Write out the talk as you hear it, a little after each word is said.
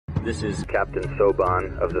This is Captain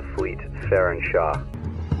Soban of the fleet, Farron Shaw.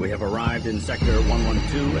 We have arrived in Sector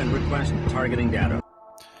 112 and request targeting data.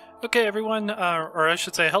 Okay, everyone, or I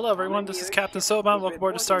should say, hello, everyone. This is Captain Soban. Welcome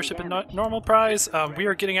aboard the Starship in Normal Prize. We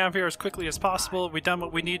are getting out of here as quickly as possible. We've done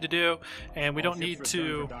what we need to do, and we don't need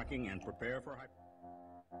to...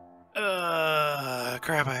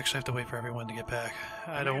 crap, I actually have to wait for everyone to get back.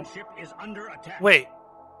 I don't... Wait.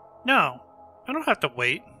 No, I don't have to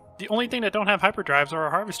wait. The only thing that don't have hyperdrives are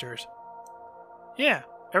our harvesters. Yeah,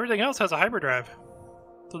 everything else has a hyperdrive.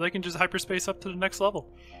 So they can just hyperspace up to the next level.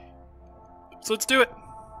 So let's do it!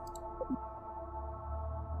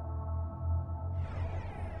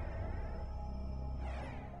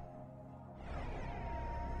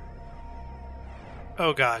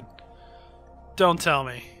 Oh god. Don't tell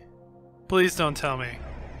me. Please don't tell me.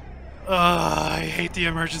 Ugh, I hate the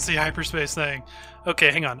emergency hyperspace thing.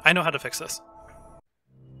 Okay, hang on. I know how to fix this.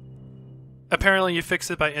 Apparently you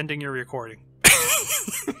fix it by ending your recording.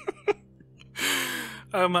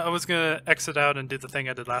 I was gonna exit out and do the thing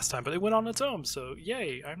I did last time, but it went on its own, so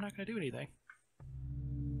yay, I'm not gonna do anything.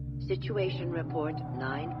 Situation report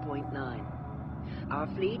 9.9. Our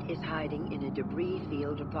fleet is hiding in a debris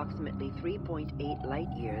field approximately 3.8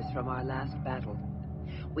 light years from our last battle.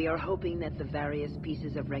 We are hoping that the various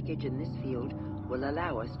pieces of wreckage in this field will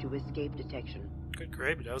allow us to escape detection. Good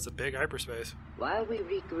gravy, that was a big hyperspace. While we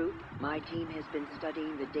regroup, my team has been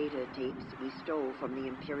studying the data tapes we stole from the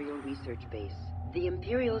Imperial Research Base. The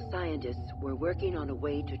Imperial scientists were working on a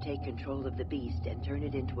way to take control of the beast and turn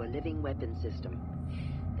it into a living weapon system.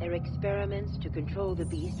 Their experiments to control the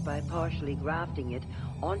beast by partially grafting it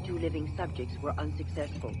onto living subjects were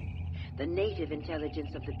unsuccessful. The native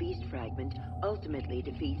intelligence of the beast fragment ultimately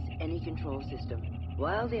defeats any control system.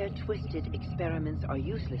 While their twisted experiments are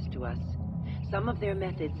useless to us, some of their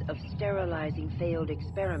methods of sterilizing failed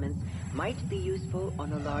experiments might be useful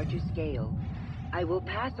on a larger scale. I will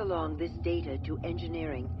pass along this data to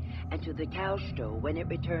engineering and to the Call-Shto when it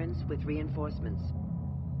returns with reinforcements.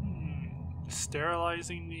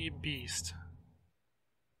 Sterilizing the beast.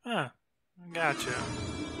 Huh. Gotcha.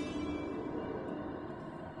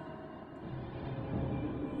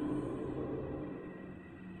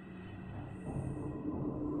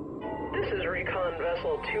 This is Recon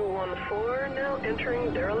Vessel 214, now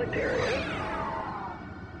entering derelict area.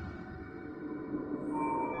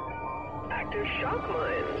 Active shock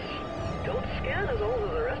mines. Don't scan as old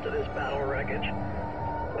as the rest of this battle wreckage.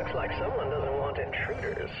 Looks like someone doesn't want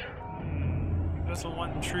intruders. Doesn't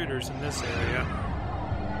want intruders in this area.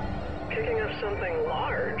 Kicking up something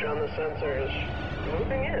large on the sensors.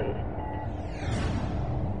 Moving in.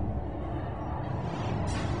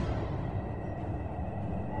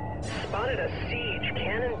 Spotted a siege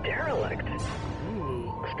cannon derelict.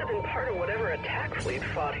 Ooh. Must have been part of whatever attack fleet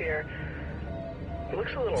fought here. It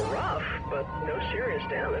looks a little rough, but no serious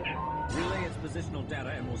damage. Relay its positional data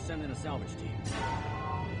and we'll send in a salvage team.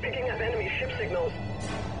 Picking up enemy ship signals.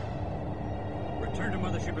 Return to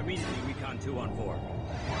mothership immediately, Recon 214.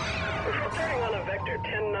 Returning on a Vector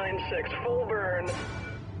 1096, full burn.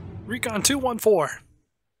 Recon 214.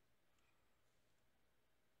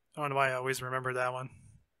 I don't know why I always remember that one.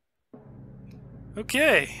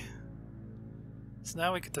 Okay. So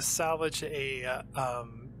now we get to salvage a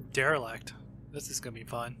derelict. This is gonna be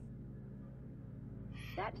fun.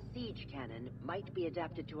 That siege cannon might be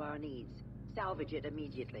adapted to our needs. Salvage it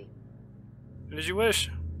immediately. As you wish.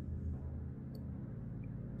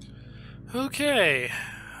 Okay.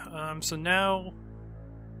 So now...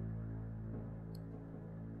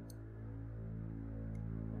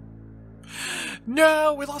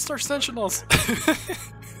 No! We lost our Sentinels!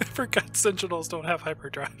 I forgot Sentinels don't have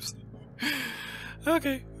hyperdrives.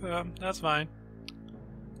 Okay, that's fine.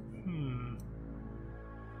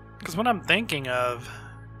 Because what I'm thinking of...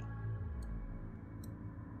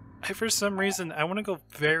 for some reason, I want to go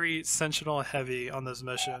very Sentinel heavy on this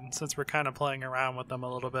mission, since we're kind of playing around with them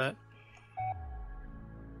a little bit.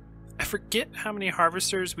 I forget how many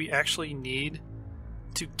harvesters we actually need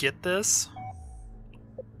to get this.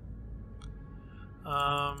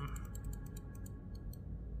 I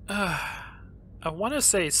want to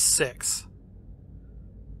say 6.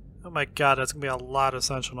 Oh my god, that's going to be a lot of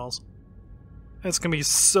Sentinels. That's going to be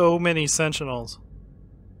so many Sentinels.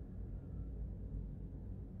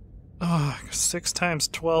 Oh, 6 times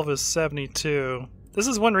 12 is 72. This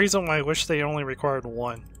is one reason why I wish they only required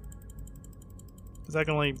 1. Because I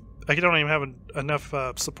don't even have enough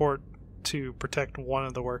support to protect one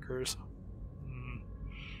of the workers.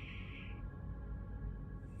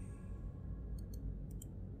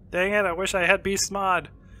 Dang it, I wish I had Beast Mod.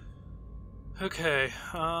 Okay,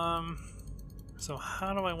 so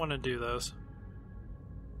how do I want to do those?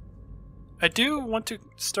 I do want to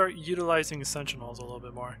start utilizing Sentinels a little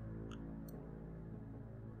bit more.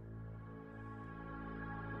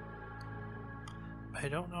 I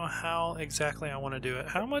don't know how exactly I want to do it.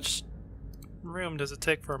 How much room does it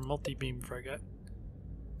take for a multi-beam frigate?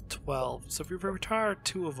 12. So if we retire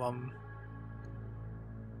 2 of them...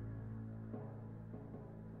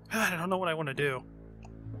 God, I don't know what I want to do.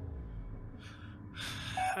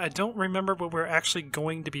 I don't remember what we're actually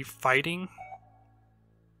going to be fighting.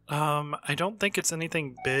 I don't think it's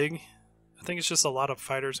anything big. I think it's just a lot of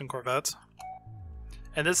fighters and corvettes.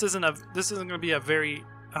 And this isn't going to be a very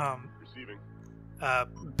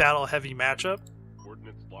battle heavy matchup.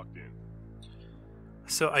 Coordinates locked in.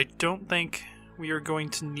 So I don't think we are going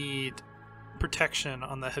to need protection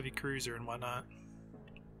on the heavy cruiser and whatnot.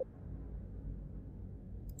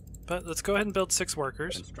 But let's go ahead and build 6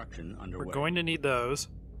 workers. Construction underway. We're going to need those.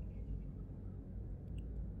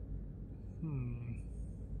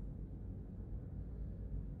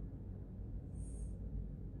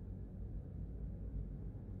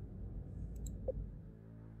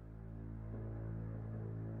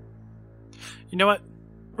 You know what?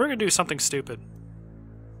 We're gonna do something stupid.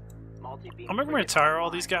 I'm gonna retire all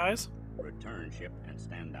these guys. Return ship and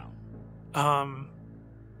stand down.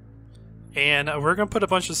 And we're gonna put a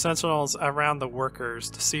bunch of sentinels around the workers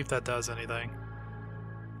to see if that does anything.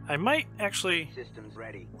 I might actually. Systems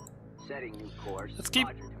ready. Setting new course. Let's keep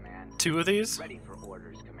Roger, command. 2 of these. Ready for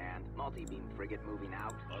orders, command. Multi-beam frigate moving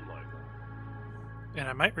out. Unlikely. And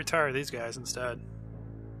I might retire these guys instead.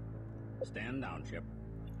 Stand down, ship.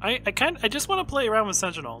 I just want to play around with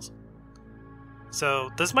sentinels. So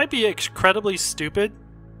this might be incredibly stupid,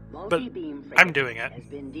 but I'm doing it. Has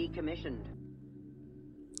been decommissioned.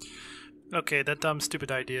 Okay, that dumb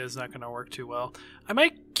stupid idea is not going to work too well. I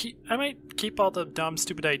might keep all the dumb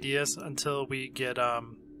stupid ideas until we get till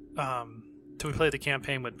we play the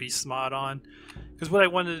campaign with Beast Mod on, because what I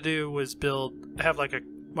wanted to do was have like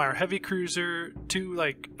our heavy cruiser, 2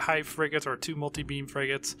 like high frigates or 2 multi-beam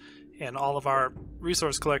frigates, and all of our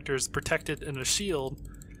resource collectors protected in a shield,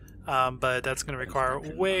 but that's going to require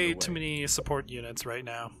way too many support units right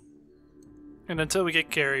now. And until we get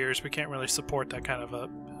carriers, we can't really support that kind of a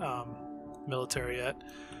military yet.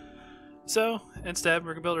 So instead,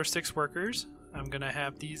 we're going to build our 6 workers. I'm going to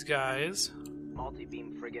have these guys.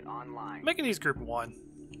 Multi-beam frigate online. Making these group 1.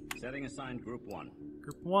 Setting assigned group 1.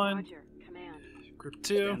 Group 1. Roger, command. Group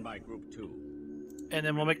 2. Stand by group 2. And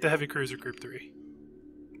then we'll make the heavy cruiser group 3.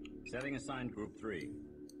 Setting assigned group 3.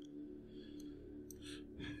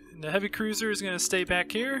 And the heavy cruiser is going to stay back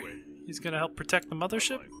here. He's going to help protect the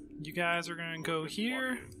mothership. You guys are going to go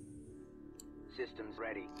here. Systems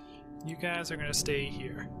ready. You guys are going to stay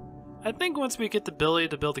here. I think once we get the ability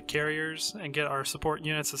to build the carriers and get our support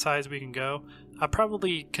units as high as we can go, I'll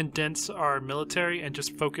probably condense our military and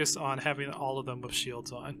just focus on having all of them with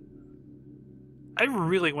shields on. I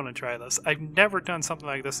really want to try this. I've never done something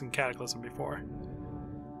like this in Cataclysm before.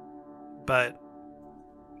 But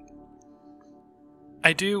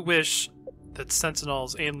I do wish that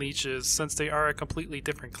Sentinels and Leeches, since they are a completely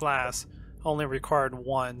different class, only required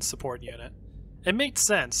 1 support unit. It makes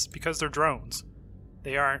sense because they're drones.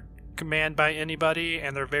 They aren't commanded by anybody,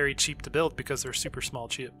 and they're very cheap to build because they're super small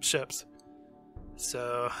ships.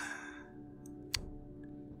 So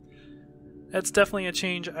that's definitely a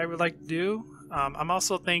change I would like to do. I'm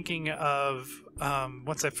also thinking of,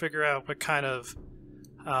 once I figure out what kind of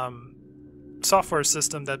software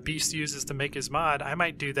system that Beast uses to make his mod, I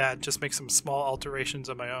might do that, just make some small alterations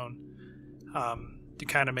of my own to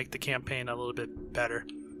kind of make the campaign a little bit better.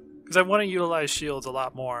 Because I want to utilize shields a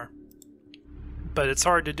lot more, but it's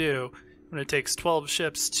hard to do when it takes 12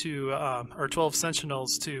 ships to, or 12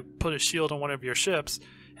 sentinels to put a shield on one of your ships,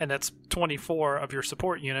 and that's 24 of your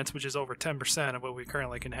support units, which is over 10% of what we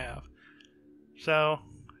currently can have. So,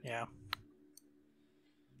 yeah.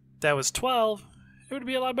 If that was 12, it would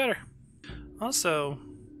be a lot better. Also,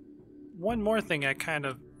 one more thing I kind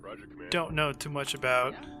of don't know too much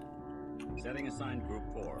about. Setting assigned group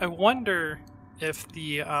 4. I wonder if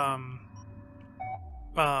the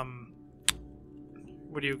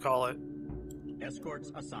what do you call it?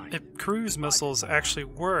 Escorts assigned. If cruise missiles actually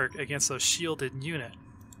work against a shielded unit.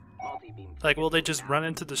 Like, will they just run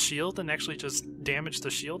into the shield and actually just damage the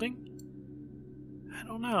shielding? I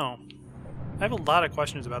don't know. I have a lot of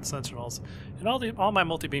questions about Sentinels, and all my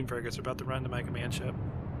multi-beam frigates are about to run into my command ship.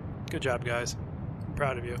 Good job, guys. I'm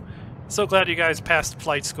proud of you. So glad you guys passed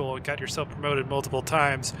flight school and got yourself promoted multiple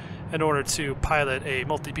times in order to pilot a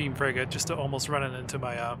multi-beam frigate just to almost run it into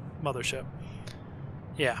my mothership.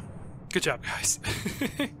 Yeah. Good job, guys.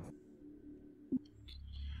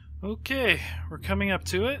 Okay, we're coming up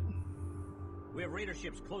to it. We have raider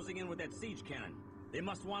ships closing in with that siege cannon. They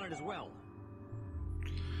must want it as well.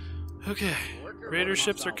 Okay. Raider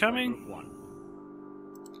ships are coming.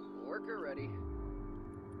 Worker ready.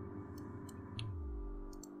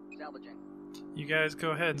 Salvaging. You guys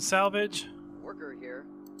go ahead and salvage. Worker here.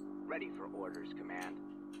 Ready for orders, command.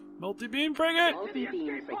 Multi-beam frigate!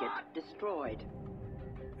 Multi-beam frigate destroyed.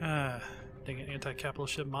 Dang it,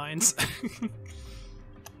 anti-capitalist ship mines.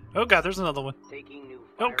 Oh god, there's another one. Taking new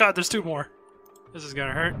Oh god, there's two more. This is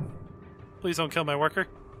gonna hurt. Please don't kill my worker.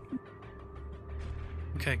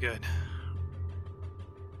 Okay, good.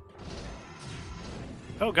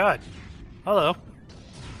 Oh god. Hello.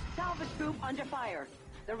 Salvage group under fire.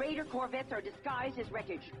 The raider corvettes are disguised as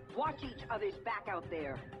wreckage. Watch each other's back out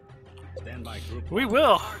there. Stand by, group. We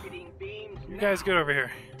will. targeting beams. You guys get over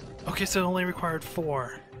here. Okay, so it only required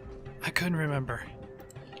 4. I couldn't remember.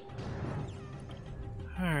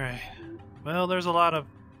 Alright. Well, there's a lot of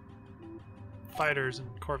fighters and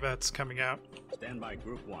corvettes coming out. Stand by,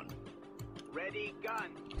 group 1. Ready, gun.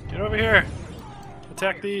 Get over here.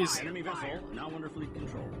 Attack these. Enemy vessel now under fleet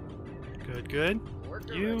control. Good, good.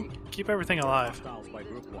 Worker You ready. keep everything alive. Hostiles by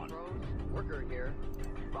group 1. Worker here.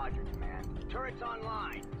 Roger, command. Turrets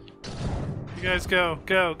online. You guys go,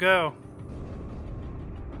 go, go.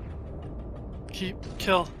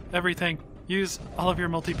 Kill everything. Use all of your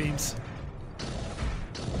multi-beams.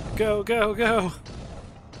 Go, go, go.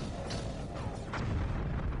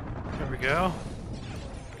 There we go.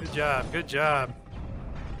 Good job, good job.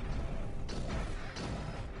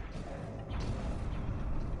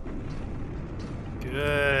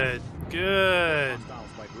 Good, good. Hostiles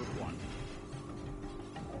by group 1.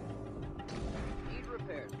 Need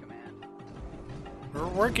repairs, command. We're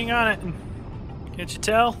working on it. Can't you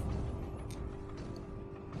tell?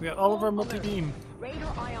 We got all of our multi-beam. Raider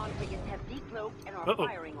ion frigates have decloaked and are Uh-oh.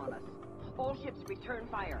 firing on us. All ships return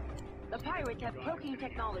fire. The pirates have cloaking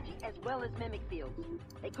technology as well as mimic fields.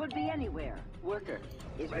 They could be anywhere. Worker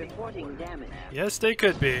is reporting damage. Yes, they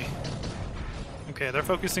could be. Okay, they're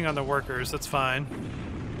focusing on the workers. That's fine.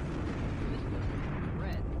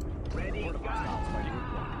 Ready, gun.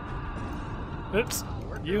 Oops.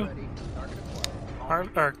 Worker You ready. Target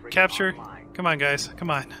acquired. are capture. Come on, guys. Come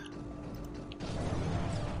on.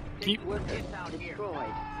 Keep. Worker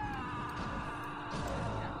destroyed.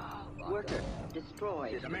 Worker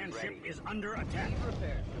destroyed. Command ship is under attack.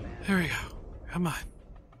 Repairs, command. Here we go. Come on.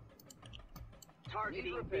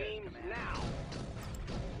 Targeting beams now.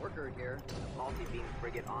 Worker here. Multi-beam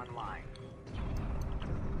frigate online.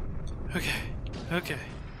 Okay. Okay.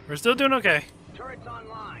 We're still doing okay. Turrets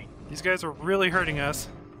online. These guys are really hurting us.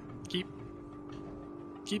 Keep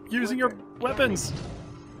using your weapons. Here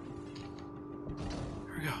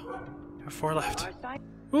we go. Have 4 left. Our side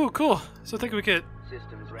Ooh, cool. So I think we could.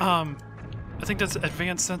 Systems ready. I think that's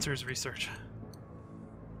advanced sensors research.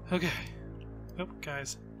 Okay. Oh,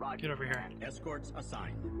 guys, Roger, get over here. command. Escorts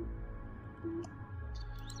assigned.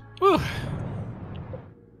 Woo!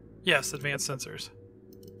 Yes, advanced sensors.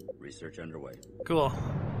 Research underway. Cool.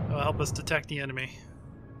 That'll help us detect the enemy.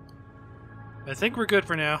 I think we're good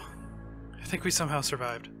for now. I think we somehow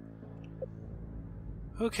survived.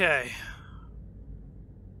 Okay.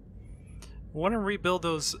 I want to rebuild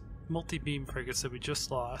those multi-beam frigates that we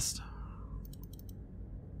just lost.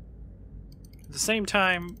 At the same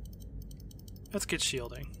time, let's get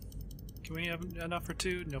shielding. Can we have enough for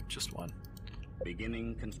 2? Nope, just 1.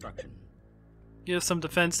 Beginning construction. Give some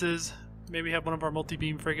defenses. Maybe have one of our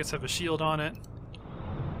multi-beam frigates have a shield on it.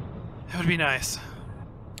 That would be nice.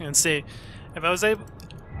 And see, if I was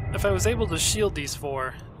able to shield these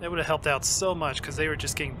 4, that would have helped out so much because they were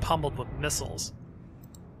just getting pummeled with missiles.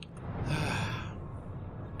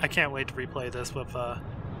 I can't wait to replay this with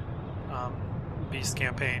Beast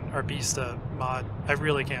campaign or Beast mod. I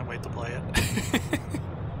really can't wait to play it.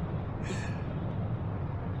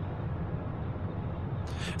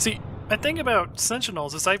 See, I think about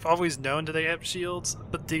Sentinels is I've always known that they have shields,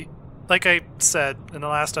 but like I said in the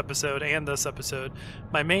last episode and this episode,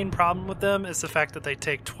 my main problem with them is the fact that they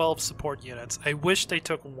take 12 support units. I wish they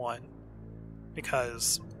took 1,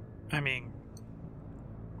 because, I mean,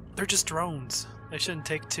 they're just drones. They shouldn't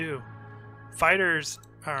take 2. Fighters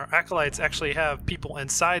or acolytes actually have people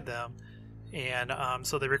inside them, and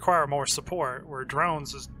so they require more support, where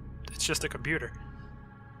drones it's just a computer.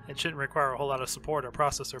 It shouldn't require a whole lot of support or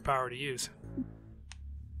processor power to use.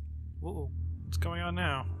 Whoa, what's going on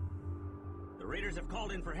now? The raiders have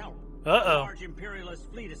called in for help. Uh-oh. A large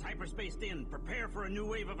imperialist fleet is hyperspaced in. Prepare for a new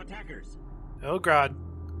wave of attackers. Oh god.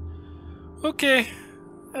 Okay,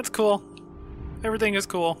 that's cool. Everything is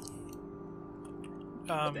cool.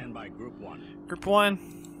 Stand by, Group 1. Group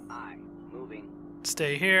 1, Aye. Moving.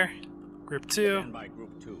 stay here. Group 2. Stand by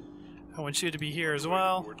Group 2. I want you to be here as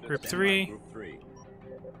well. Group 3. Group 3.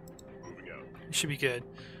 You should be good.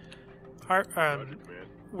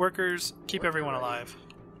 Workers, keep everyone alive.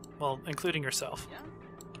 Well, including yourself.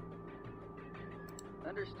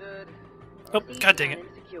 Understood. Oh, god dang it.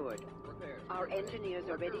 Secured. Our engineers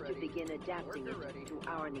are ready to begin adapting it to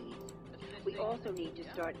our needs. We also need to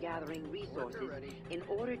start gathering resources in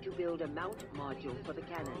order to build a mount module for the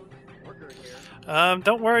cannon.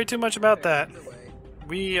 Don't worry too much about that.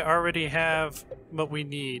 We already have what we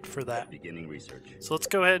need for that. Beginning research. So let's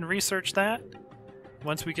go ahead and research that.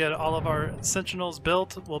 Once we get all of our Sentinels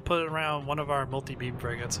built, we'll put it around one of our multi-beam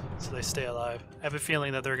frigates so they stay alive. I have a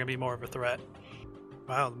feeling that they're going to be more of a threat.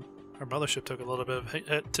 Wow, our mothership took a little bit of a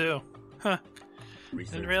hit too. Huh.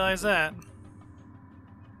 Didn't realize that.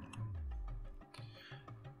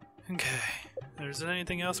 Okay. There's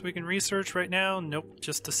anything else we can research right now? Nope,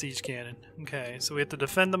 just the siege cannon. Okay, so we have to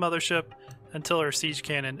defend the mothership until our siege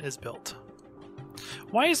cannon is built.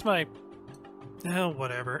 Why is my... Oh,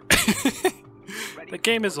 whatever. The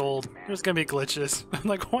game is old. There's gonna be glitches. I'm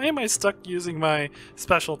like, why am I stuck using my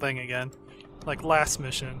special thing again? Like last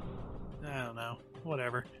mission. I don't know.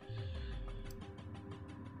 Whatever.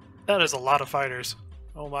 That is a lot of fighters.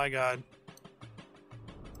 Oh my god.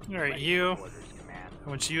 Alright, you. I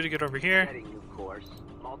want you to get over here.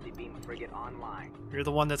 You're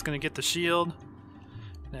the one that's going to get the shield.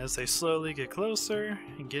 And as they slowly get closer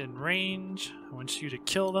and get in range, I want you to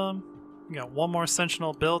kill them. We got one more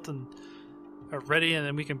Sentinel built and are ready, and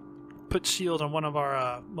then we can put shield on one of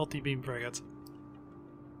our multi-beam frigates.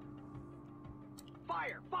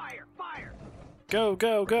 Fire! Fire! Fire! Go,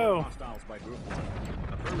 go, go! Hostiles by Group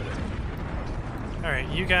 1. Affirmative. Alright,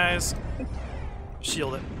 you guys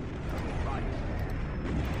shield it.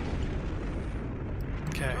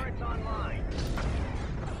 Okay.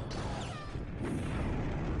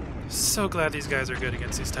 So glad these guys are good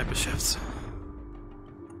against these type of ships.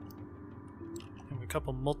 And a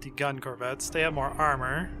couple multi-gun corvettes. They have more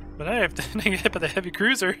armor, but I have to get hit by the heavy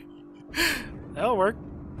cruiser. That'll work.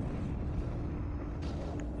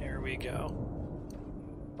 There we go.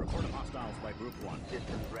 Report of hostiles by Group 1.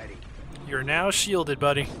 Systems ready. You're now shielded,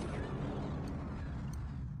 buddy.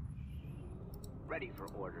 Ready for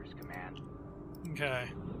orders, Command.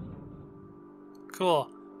 Okay. Cool.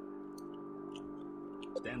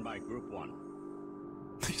 Stand by Group 1.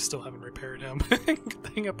 You still haven't repaired him. Good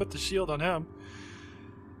thing I put the shield on him.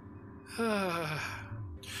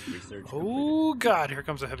 Research Oh god, here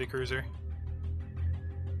comes a heavy cruiser.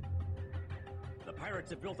 The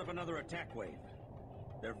pirates have built up another attack wave.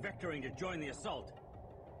 They're vectoring to join the assault.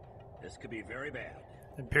 This could be very bad.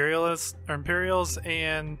 Imperials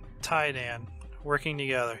and Tidan working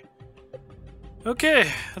together.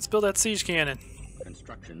 Okay, let's build that siege cannon.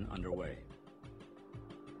 Construction underway.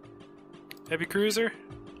 Heavy cruiser,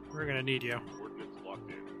 we're gonna need you.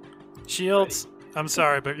 Shields, I'm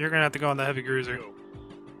sorry, but you're gonna have to go on the heavy cruiser.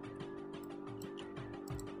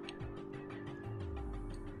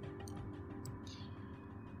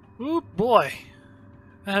 Ooh boy,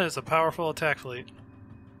 that is a powerful attack fleet.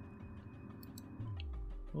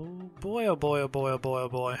 Oh boy, oh boy, oh boy, oh boy, oh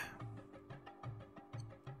boy.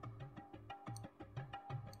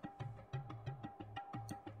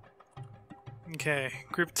 Okay,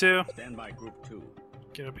 Group 2. Stand by Group 2.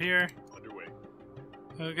 Get up here. Underway.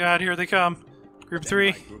 Oh god, here they come. Group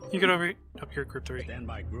 3, Group you get over up here, Group 3. Stand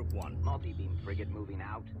by Group 1. Multi-beam frigate moving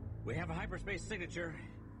out. We have a hyperspace signature.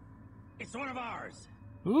 It's one of ours.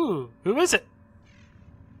 Ooh, who is it?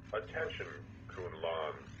 Attention,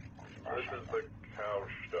 Kunn-Lan. This is the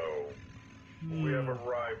Call-Shto. We have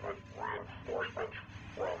arrived with reinforcements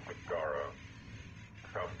from Megara.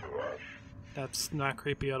 Come to us. That's not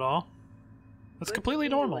creepy at all. That's Good completely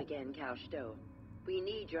to see you normal. again, Call-Shto. We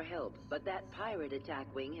need your help, but that pirate attack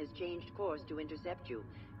wing has changed course to intercept you.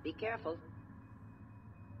 Be careful.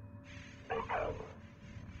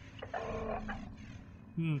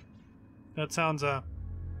 That sounds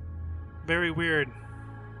very weird.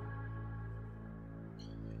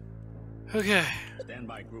 Okay. Stand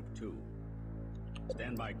by Group 2.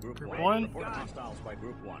 Stand by Group 1. Group 1. Report hostiles by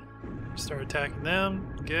Group 1. Start attacking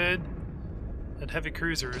them. Good. That heavy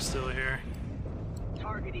cruiser is still here.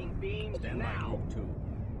 Targeting beams Stand by now. Group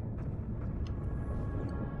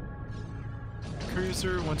 2.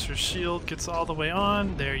 Cruiser, once your shield gets all the way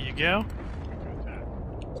on, there you go.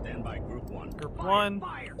 Stand by Group 1. Group 1.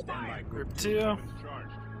 Fire! Stand by Fire! Group 2.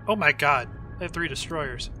 Oh my god. They have 3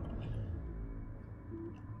 destroyers.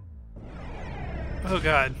 Oh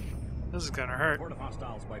god. This is gonna hurt. Report of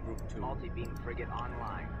hostiles by Group 2. Multi-beam frigate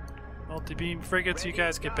online. Multi-beam frigates, you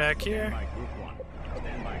guys get back Stand here. by Group 1.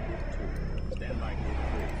 Stand by Group 2. Stand by Group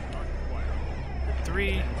 3. Start required. Group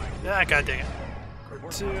 3. Ah, god dang it.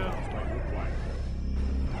 Group 2.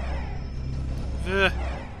 Ugh.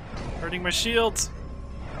 Hurting my shields.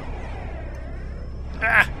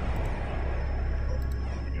 Ah!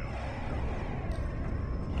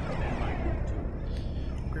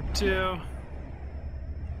 Group 2.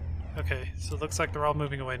 Okay, so it looks like they're all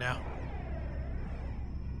moving away now.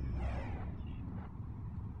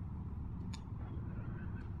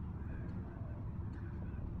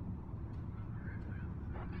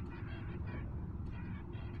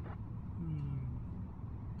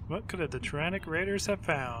 What could the Tyrannic Raiders have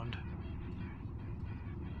found?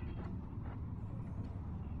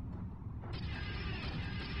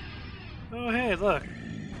 Oh hey, look.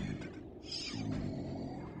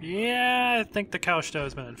 Yeah, I think the Call-Shto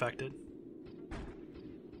has been infected.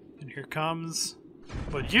 And here comes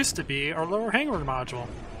what used to be our lower hangar module.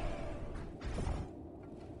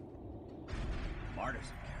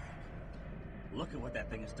 Martyrs. Look at what that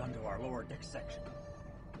thing has done to our lower deck section.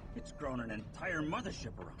 It's grown an entire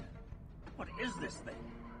mothership around it. What is this thing?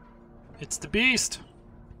 It's the beast.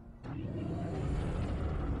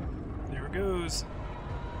 There it goes.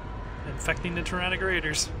 Infecting the Tyrannic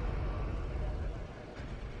Raiders.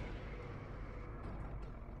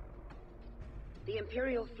 The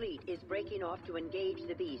Imperial fleet is breaking off to engage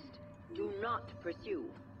the beast. Do not pursue.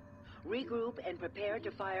 Regroup and prepare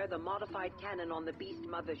to fire the modified cannon on the beast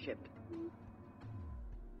mothership.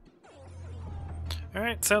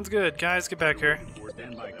 Alright, sounds good. Guys, get back here.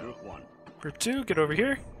 Stand by Group 1. Group 2, get over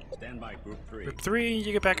here. Stand by Group 3. Group 3,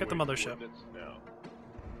 you get back at the mothership.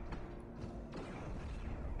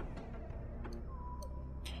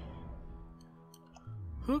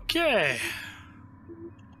 Okay.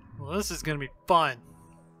 Well, this is gonna be fun.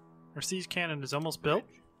 Our siege cannon is almost built.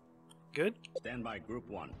 Good. Stand by Group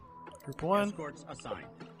 1. Group 1. Escorts assigned.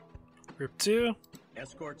 Group 2.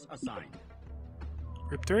 Escorts assigned.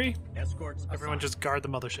 Group 3. Escorts assigned. Everyone just guard the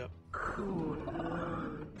mothership.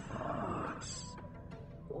 Kunn-Lan thoughts.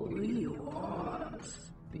 We want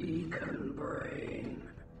beacon brain.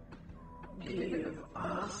 Give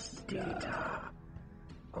us data,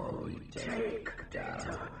 or we take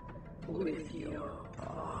data with your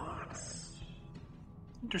thoughts.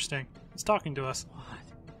 Interesting. It's talking to us. What?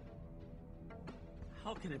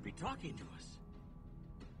 How can it be talking to us?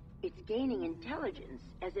 It's gaining intelligence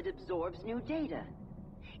as it absorbs new data.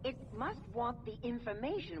 It must want the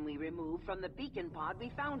information we removed from the beacon pod we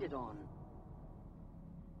found it on.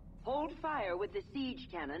 Hold fire with the siege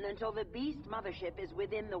cannon until the beast mothership is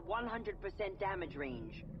within the 100% damage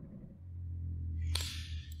range.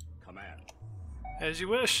 Command. As you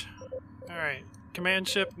wish. Alright. Command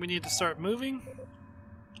ship, we need to start moving.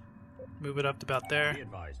 Move it up to about there. Be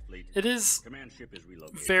advised, fleet. It is Command ship is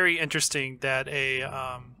relocated. very interesting that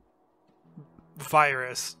a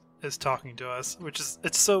virus is talking to us, which is,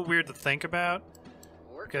 it's so weird to think about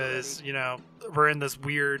because, you know, we're in this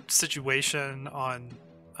weird situation on,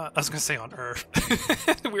 I was gonna say on Earth.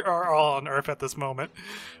 We are all on Earth at this moment.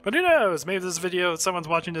 But who knows, maybe this video, someone's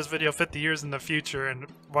watching this video 50 years in the future and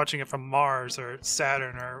watching it from Mars or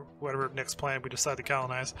Saturn or whatever next planet we decide to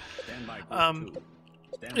colonize. Stand by Group 2.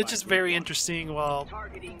 Stand It's by just Group very 1. interesting, well,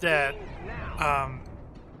 that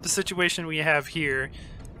the situation we have here,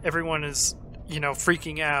 everyone is, you know,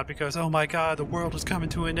 freaking out because, oh my god, the world is coming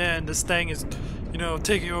to an end, this thing is, you know,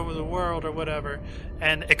 taking over the world or whatever.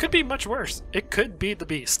 And it could be much worse. It could be the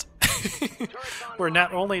beast. Where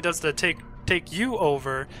not only does it take you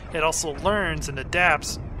over, it also learns and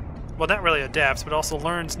adapts. Well, not really adapts, but also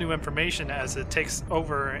learns new information as it takes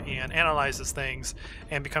over and analyzes things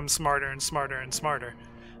and becomes smarter and smarter and smarter.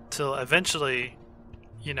 Till eventually,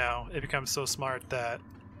 you know, it becomes so smart that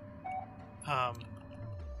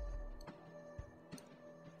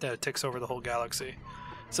that it takes over the whole galaxy.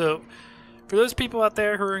 So, for those people out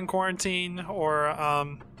there who are in quarantine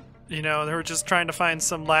or, you know, they're just trying to find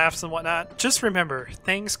some laughs and whatnot, just remember,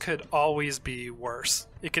 things could always be worse.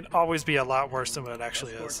 It can always be a lot worse than what it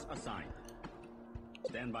actually is. Assigned.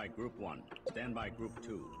 Stand by Group 1. Stand by Group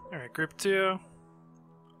 2. Alright, Group 2.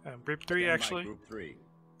 Group 3, Stand by actually. Group 3.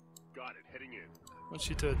 Got it, heading in. I want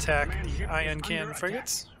you to attack Command the ship is ion under cannon attack.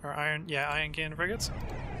 frigates. Or ion cannon frigates.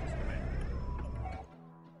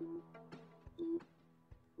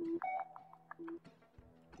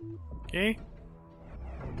 Okay.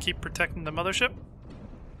 Keep protecting the mothership.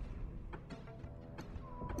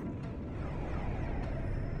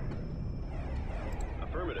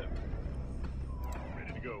 Affirmative.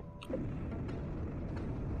 Ready to go.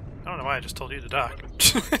 I don't know why I just told you to dock.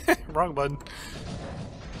 Wrong button.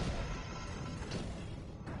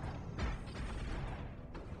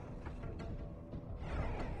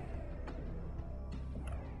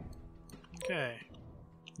 Okay.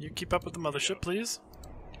 You keep up with the mothership, please.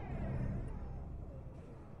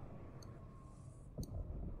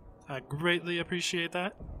 I greatly appreciate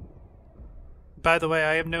that. By the way,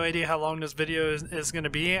 I have no idea how long this video is going to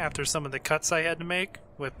be after some of the cuts I had to make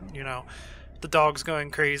with, you know, the dogs going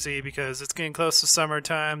crazy because it's getting close to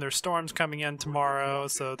summertime. There's storms coming in tomorrow,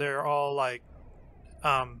 so they're all like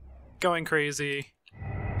going crazy. All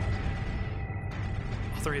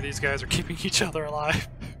three of these guys are keeping each other alive.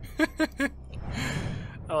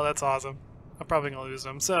 Oh, that's awesome. I'm probably going to lose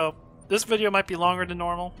them. So, this video might be longer than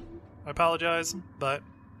normal. I apologize, but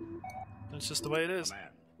that's just the way it is.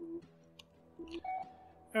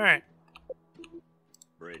 Alright.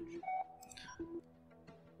 Bridge.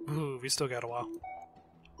 Ooh, we still got a while.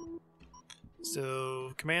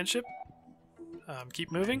 So, command ship.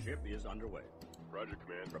 Keep moving. Ship is underway. Roger,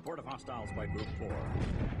 Command. Report of hostiles by Group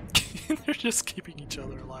 4. They're just keeping each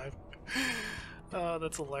other alive. Oh,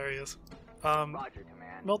 that's hilarious. Roger, Command.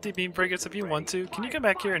 Multi-beam frigates, if you want to, can you come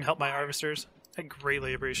back here and help my harvesters? I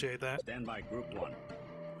greatly appreciate that. Stand by Group 1.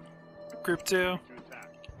 Group 2.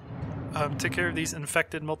 Take care of these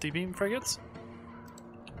infected multi-beam frigates.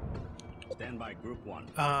 Stand by Group 1.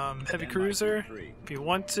 Heavy Stand cruiser, by Group 3. if you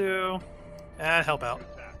want to. Help out.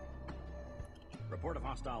 Report of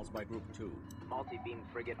hostiles by Group 2. Multi-beam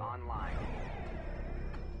frigate online.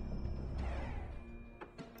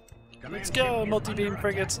 Command Let's ship go, is multi-beam under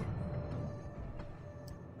frigates. attack.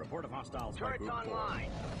 Report of hostiles by Turrets Group 4. online.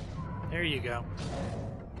 There you go.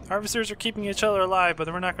 Harvesters are keeping each other alive, but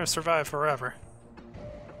we're not going to survive forever.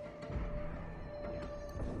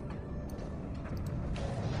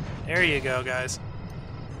 There you go, guys.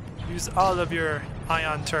 Use all of your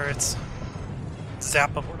ion turrets.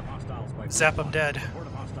 Zap them. Report of hostiles by Group Zap them 1. dead. Report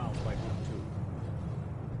of hostiles by Group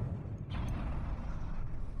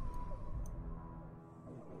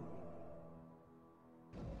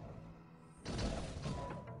 2.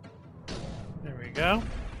 There we go.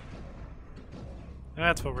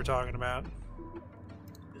 That's what we're talking about.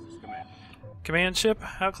 This is Command. Command ship,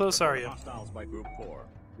 how close are you? Hostiles by Group 4.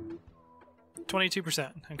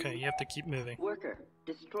 22%. Okay, you have to keep moving. Worker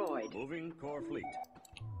destroyed. Moving core fleet.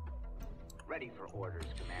 Ready for orders,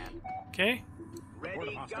 Command. Okay, Report of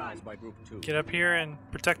Ready, hostiles gun. by Group 2. get up here and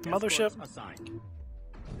protect the mothership. Escorts assigned.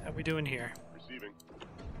 How we doing here? Receiving.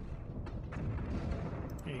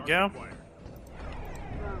 There you go. Acquired.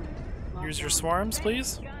 Use your swarms,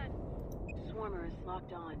 please. Swarmer is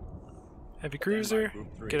locked on. Heavy Stand by cruiser,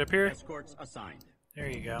 Group 3. get up here. Escorts assigned. There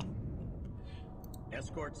you go.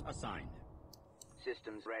 Escorts assigned.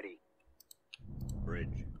 Systems ready.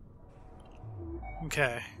 Bridge.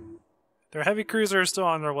 Okay. Their heavy cruiser is still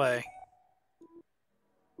on their way.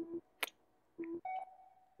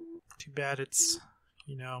 Too bad it's,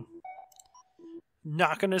 you know,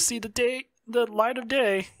 not gonna see the light of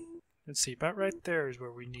day. Let's see, about right there is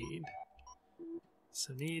where we need.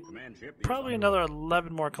 So need Command ship is probably under another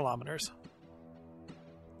 11 more kilometers.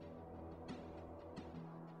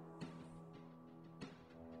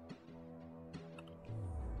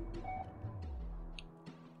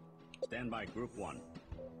 Stand by Group 1.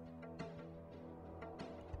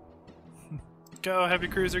 Go, heavy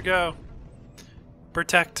cruiser, go.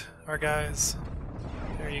 Protect our guys.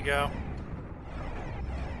 There you go.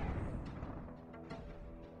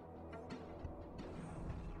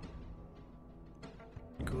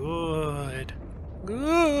 Good.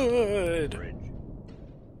 Good. Bridge.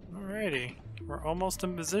 Alrighty. We're almost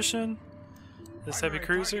in position. This heavy Primary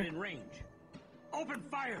cruiser. target in range. Open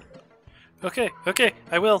fire. Okay, okay,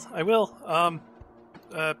 I will.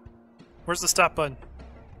 Where's the stop button?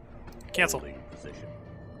 Cancel. Holding position.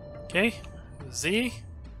 Okay. Z.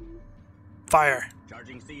 Fire.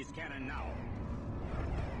 Charging C's cannon now.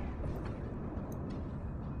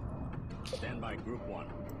 Stand by Group 1.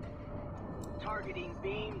 Targeting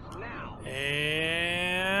beams now.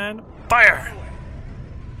 And fire!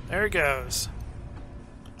 There it goes.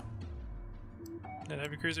 That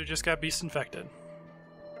heavy cruiser just got beast infected.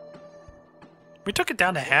 We took it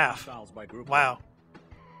down to half. Hostiles by Group Wow.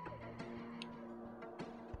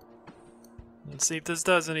 Let's see if this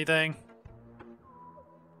does anything.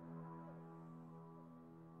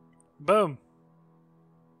 Boom.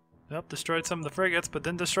 Nope, destroyed some of the frigates, but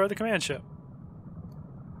then destroyed the command ship.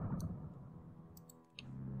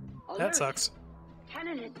 That Alert. sucks.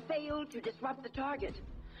 Cannon has failed to disrupt the target.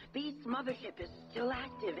 Beast's mothership is still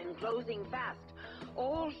active and closing fast.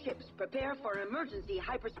 All ships prepare for emergency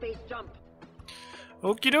hyperspace jump.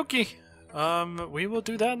 Okie dokie. We will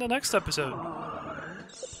do that in the next episode.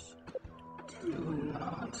 Do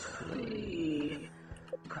not flee.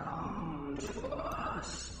 Come to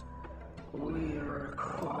us. We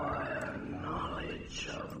require knowledge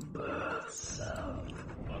of birth self.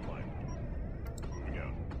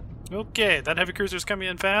 Okay, that heavy cruiser's coming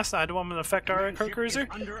in fast. I don't want to affect our cruiser,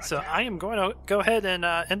 so I am going to go ahead and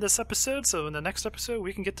end this episode, so in the next episode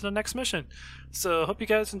we can get to the next mission. So hope you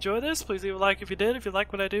guys enjoy this. Please leave a like if you did. If you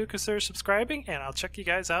like what I do, consider subscribing, and I'll check you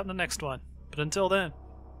guys out in the next one. But until then,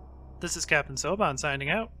 this is Captain Soban signing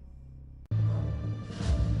out.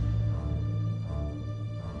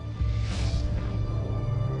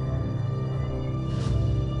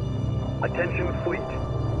 Attention fleet.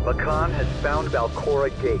 Makan has found Valcora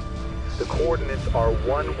Gate. The coordinates are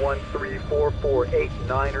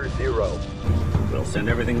 1134489 We'll send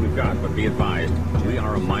everything we've got, but be advised, we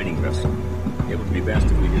are a mining vessel. It would be best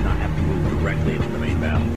if we did not have to move directly into the main battle.